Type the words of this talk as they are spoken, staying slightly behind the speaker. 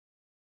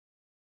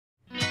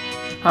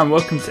Hi and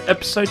welcome to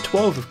episode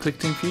 12 of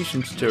Clickteam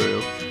Fusion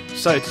tutorial.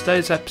 So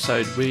today's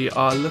episode we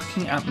are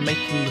looking at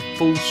making the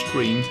full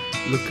screen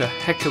look a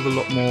heck of a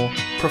lot more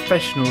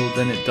professional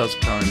than it does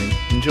currently.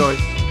 Enjoy!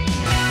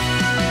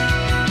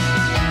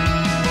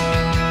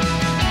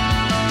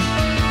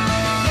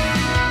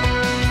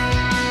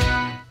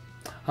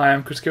 Hi,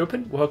 I'm Chris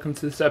Gilpin. Welcome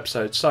to this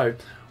episode. So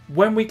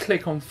when we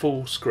click on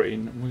full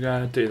screen, we're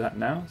going to do that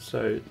now.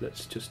 So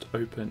let's just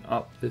open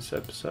up this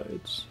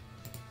episode.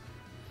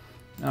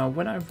 Now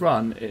when I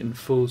run it in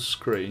full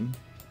screen,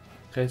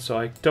 okay, so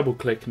I double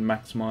click and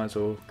maximize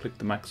or click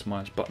the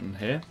maximize button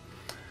here.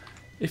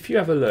 If you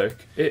have a look,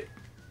 it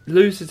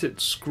loses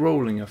its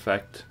scrolling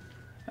effect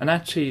and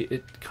actually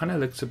it kind of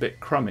looks a bit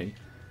crummy.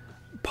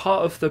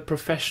 Part of the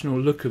professional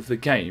look of the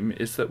game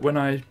is that when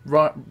I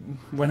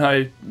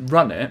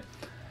run it,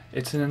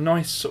 it's in a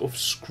nice sort of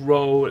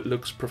scroll, it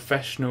looks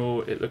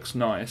professional, it looks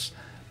nice,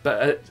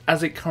 but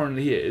as it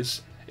currently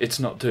is, it's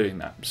not doing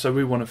that, so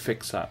we want to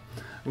fix that.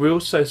 We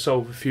also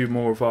solve a few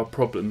more of our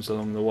problems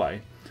along the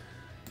way.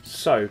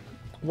 So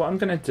what I'm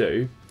going to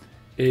do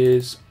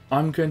is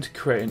I'm going to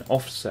create an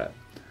offset.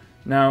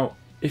 Now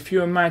if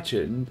you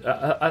imagine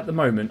at the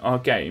moment our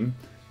game,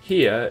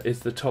 here is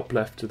the top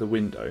left of the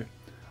window.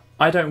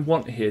 I don't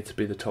want here to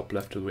be the top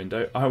left of the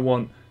window, I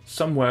want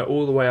somewhere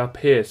all the way up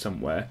here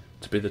somewhere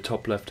to be the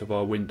top left of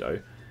our window,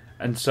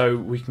 and so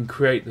we can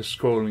create the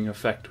scrolling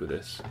effect with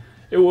this.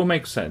 It will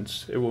make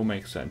sense, it will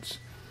make sense.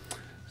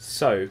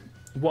 So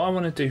what I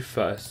want to do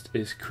first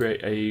is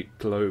create a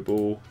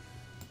global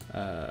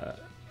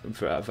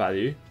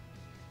value.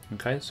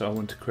 Okay, so I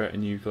want to create a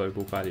new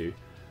global value.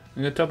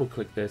 I'm going to double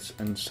click this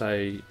and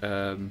say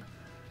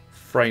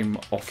frame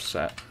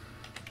offset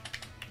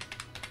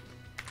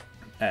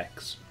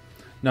X.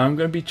 Now I'm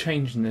going to be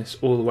changing this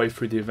all the way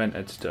through the event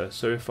editor,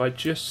 so if I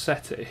just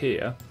set it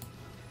here,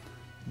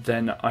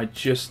 then I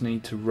just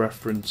need to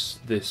reference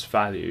this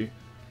value,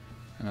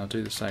 and I'll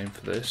do the same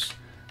for this.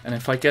 And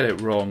if I get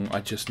it wrong, I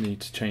just need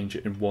to change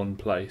it in one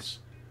place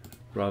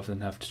rather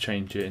than have to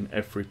change it in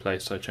every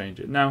place I change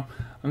it. Now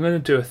I'm going to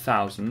do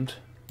 1000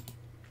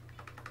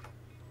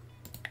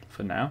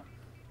 for now.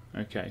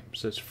 Okay,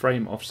 so it's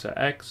frame offset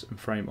X and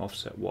frame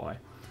offset Y.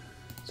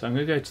 So I'm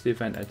going to go to the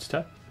event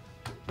editor.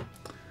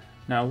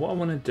 Now what I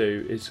want to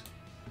do is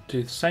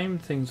do the same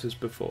things as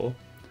before,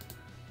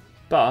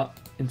 but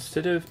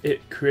instead of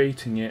it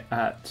creating it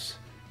at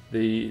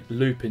the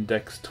loop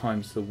index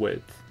times the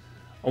width,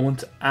 I want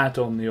to add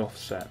on the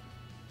offset.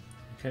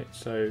 Okay,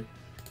 so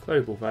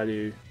global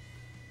value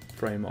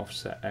frame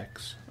offset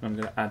X. I'm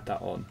going to add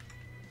that on.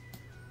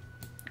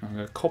 I'm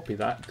going to copy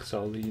that because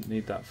I'll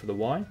need that for the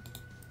Y.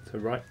 So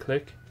right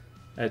click,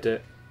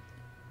 edit,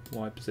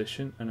 Y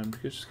position, and I'm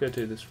just going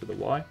to do this for the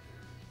Y.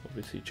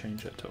 Obviously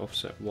change that to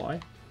offset Y.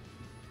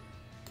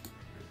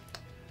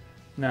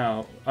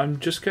 Now I'm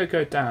just going to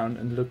go down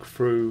and look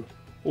through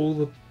all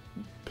the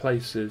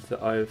places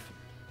that I've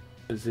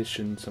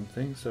position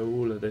something, so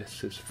all of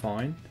this is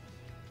fine,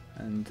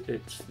 and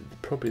it's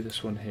probably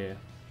this one here.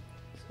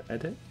 So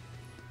edit.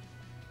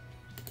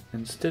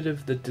 Instead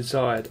of the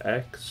desired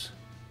X,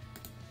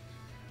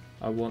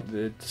 I want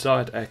the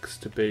desired X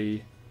to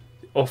be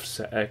the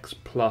offset X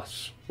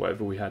plus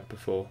whatever we had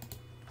before.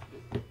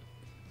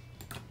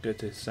 Go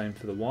to the same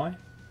for the Y.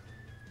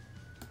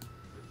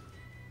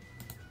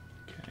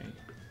 Okay.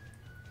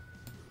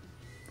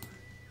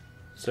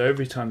 So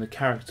every time the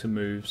character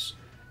moves,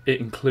 it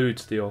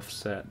includes the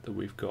offset that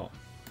we've got.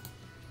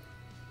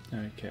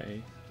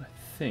 Okay, I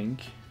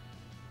think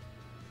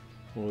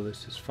all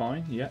this is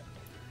fine, yeah.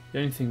 The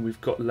only thing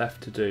we've got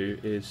left to do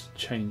is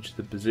change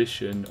the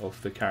position of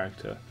the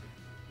character.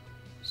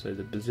 So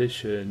the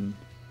position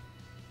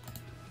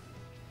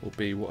will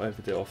be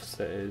whatever the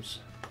offset is.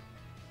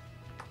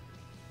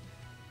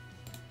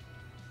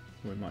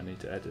 We might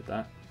need to edit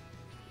that.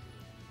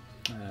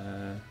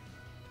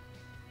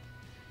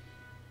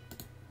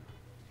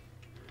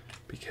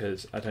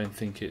 Because I don't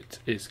think it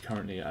is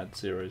currently at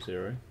 0,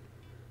 0.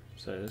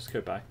 So let's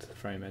go back to the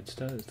frame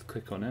editor, let's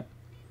click on it,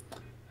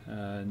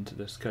 and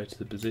let's go to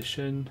the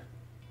position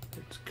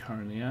it's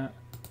currently at,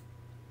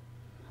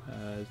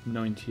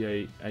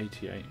 98,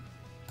 88.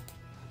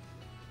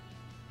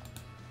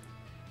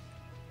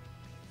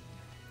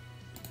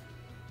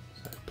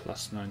 So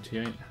plus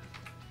 98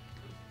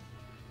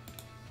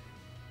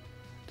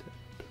 to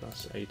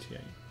plus 88.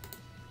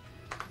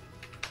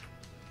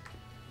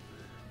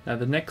 Now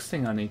the next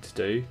thing I need to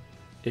do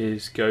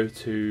is go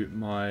to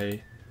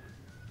my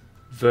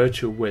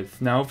virtual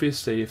width. Now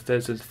obviously if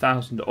there's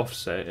 1000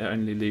 offset, it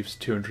only leaves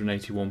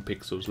 281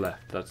 pixels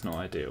left. That's not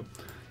ideal.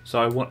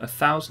 So I want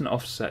 1000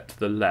 offset to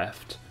the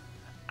left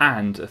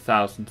and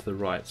 1000 to the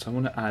right. So I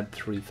want to add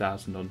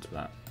 3000 onto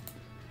that.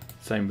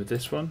 Same with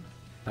this one.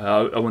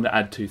 I want to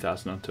add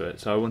 2000 onto it.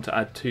 So I want to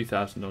add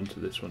 2000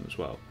 onto this one as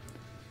well.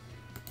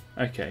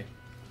 Okay,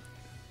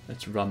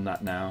 let's run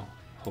that now.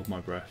 Hold my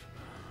breath.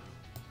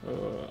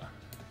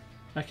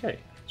 Okay,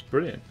 it's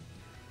brilliant.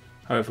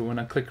 However, when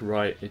I click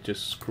right, it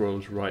just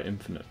scrolls right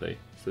infinitely.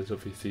 So there's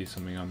obviously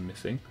something I'm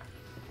missing.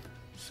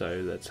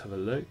 So let's have a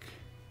look.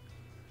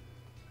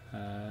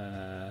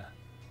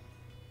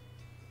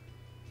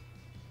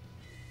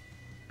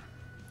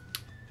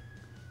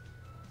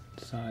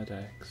 Side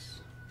X.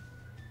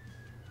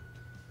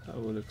 That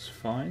all looks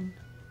fine.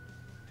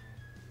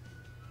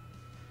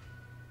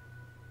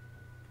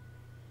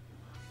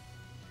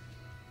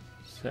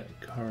 Set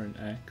current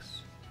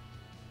X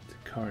to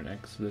current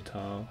X of the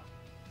tile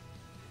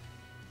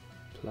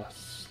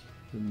plus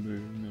the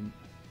movement.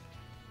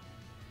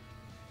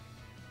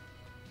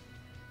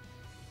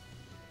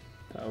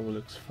 That all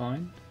looks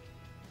fine.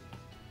 I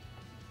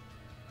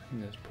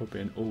think there's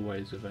probably an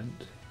always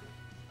event.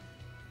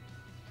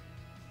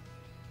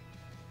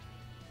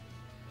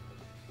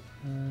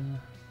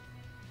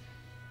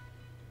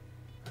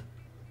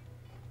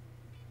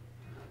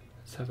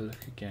 Let's have a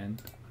look again.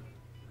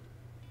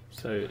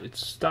 So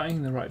it's starting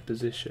in the right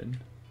position,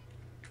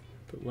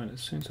 but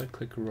as soon as I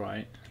click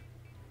right,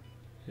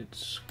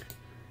 it's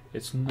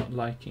not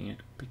liking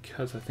it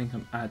because I think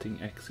I'm adding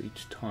X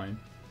each time.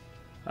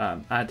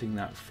 Adding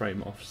that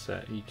frame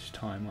offset each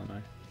time, aren't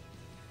I?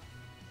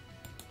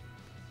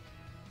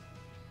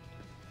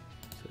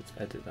 So let's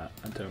edit that.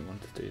 I don't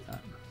want to do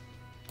that.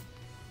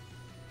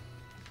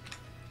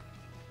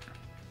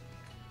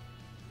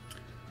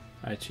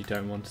 I actually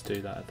don't want to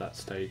do that at that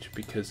stage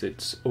because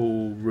it's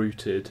all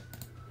routed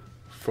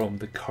from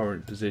the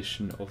current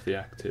position of the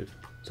active.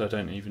 So I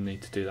don't even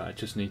need to do that, I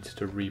just needed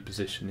to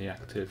reposition the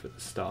active at the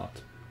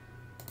start.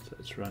 So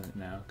let's run it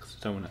now because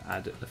I don't want to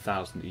add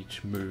 1,000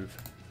 each move.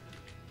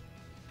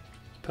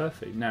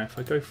 Perfect. Now if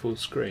I go full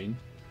screen,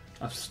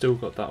 I've still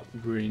got that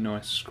really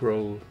nice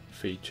scroll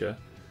feature.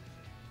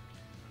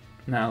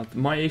 Now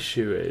my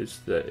issue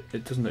is that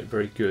it doesn't look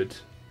very good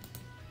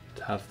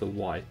to have the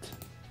white.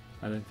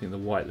 I don't think the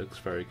white looks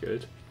very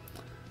good.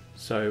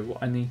 So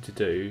what I need to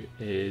do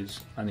is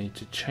I need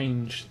to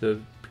change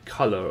the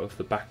colour of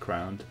the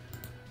background,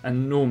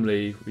 and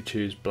normally we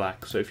choose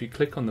black. So if you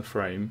click on the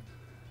frame,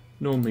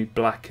 normally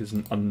black is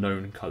an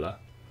unknown colour.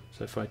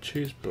 So if I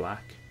choose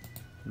black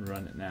and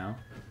run it now,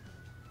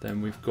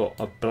 then we've got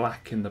a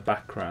black in the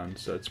background,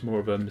 so it's more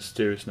of a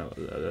mysterious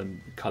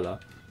colour.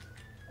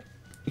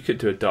 You could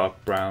do a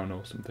dark brown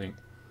or something.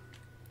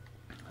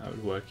 That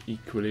would work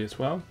equally as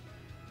well.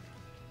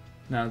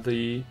 Now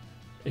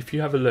if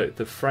you have a look,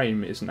 the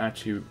frame isn't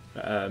actually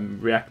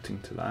reacting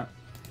to that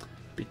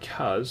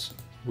because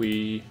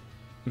we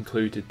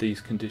included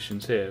these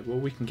conditions here. Well,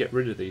 we can get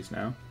rid of these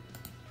now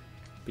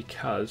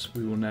because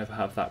we will never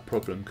have that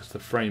problem because the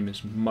frame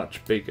is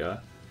much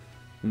bigger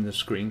than the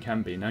screen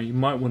can be. Now you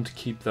might want to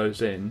keep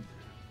those in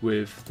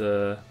with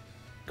the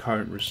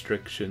current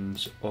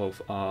restrictions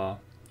of our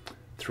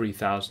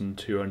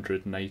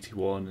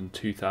 3281 and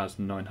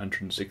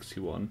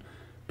 2961,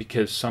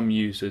 because some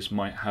users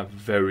might have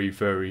very,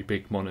 very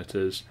big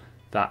monitors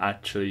that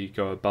actually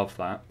go above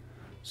that.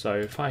 So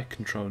if I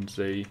Control and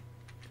Z,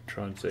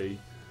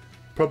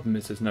 problem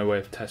is there's no way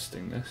of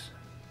testing this.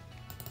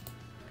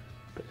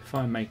 But if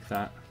I make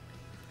that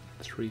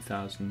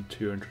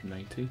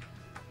 3280,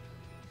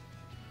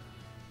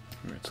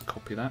 let's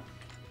copy that.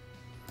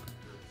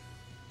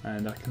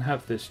 And I can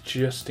have this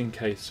just in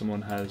case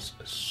someone has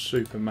a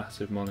super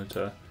massive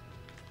monitor.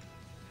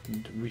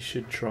 And we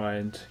should try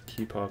and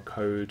keep our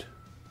code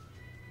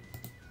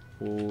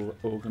all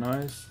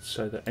organised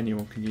so that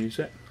anyone can use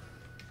it.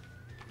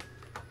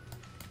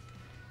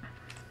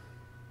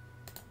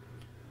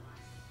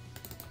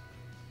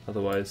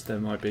 Otherwise there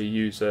might be a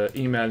user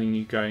emailing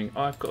you going,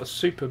 oh, I've got a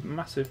super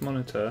massive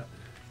monitor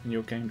and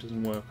your game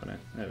doesn't work on it.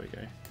 There we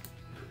go.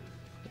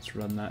 Let's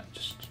run that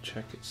just to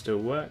check it still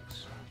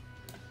works.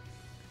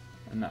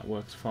 And that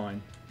works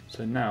fine.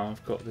 So now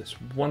I've got this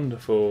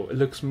wonderful, it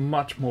looks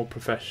much more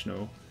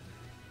professional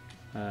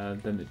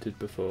than it did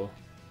before.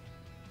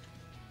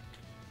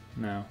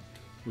 Now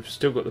we've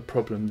still got the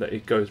problem that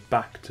it goes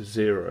back to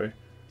 0.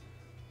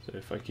 So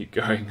if I keep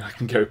going I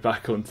can go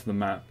back onto the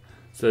map.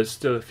 So there's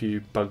still a few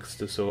bugs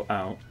to sort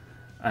out,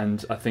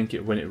 and I think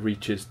when it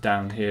reaches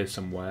down here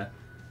somewhere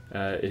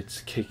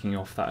it's kicking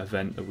off that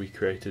event that we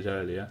created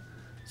earlier.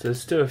 So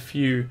there's still a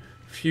few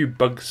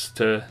bugs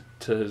to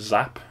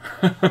zap,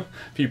 a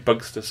few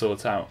bugs to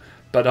sort out,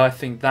 but I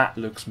think that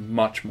looks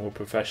much more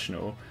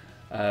professional,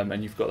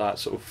 and you've got that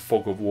sort of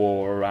fog of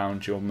war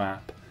around your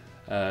map,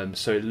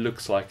 so it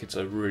looks like it's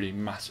a really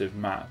massive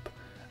map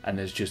and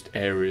there's just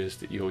areas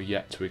that you're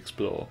yet to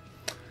explore.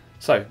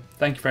 So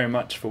thank you very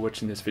much for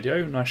watching this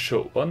video, nice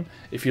short one.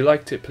 If you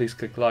liked it, please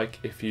click like.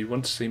 If you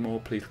want to see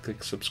more, please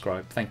click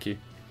subscribe. Thank you.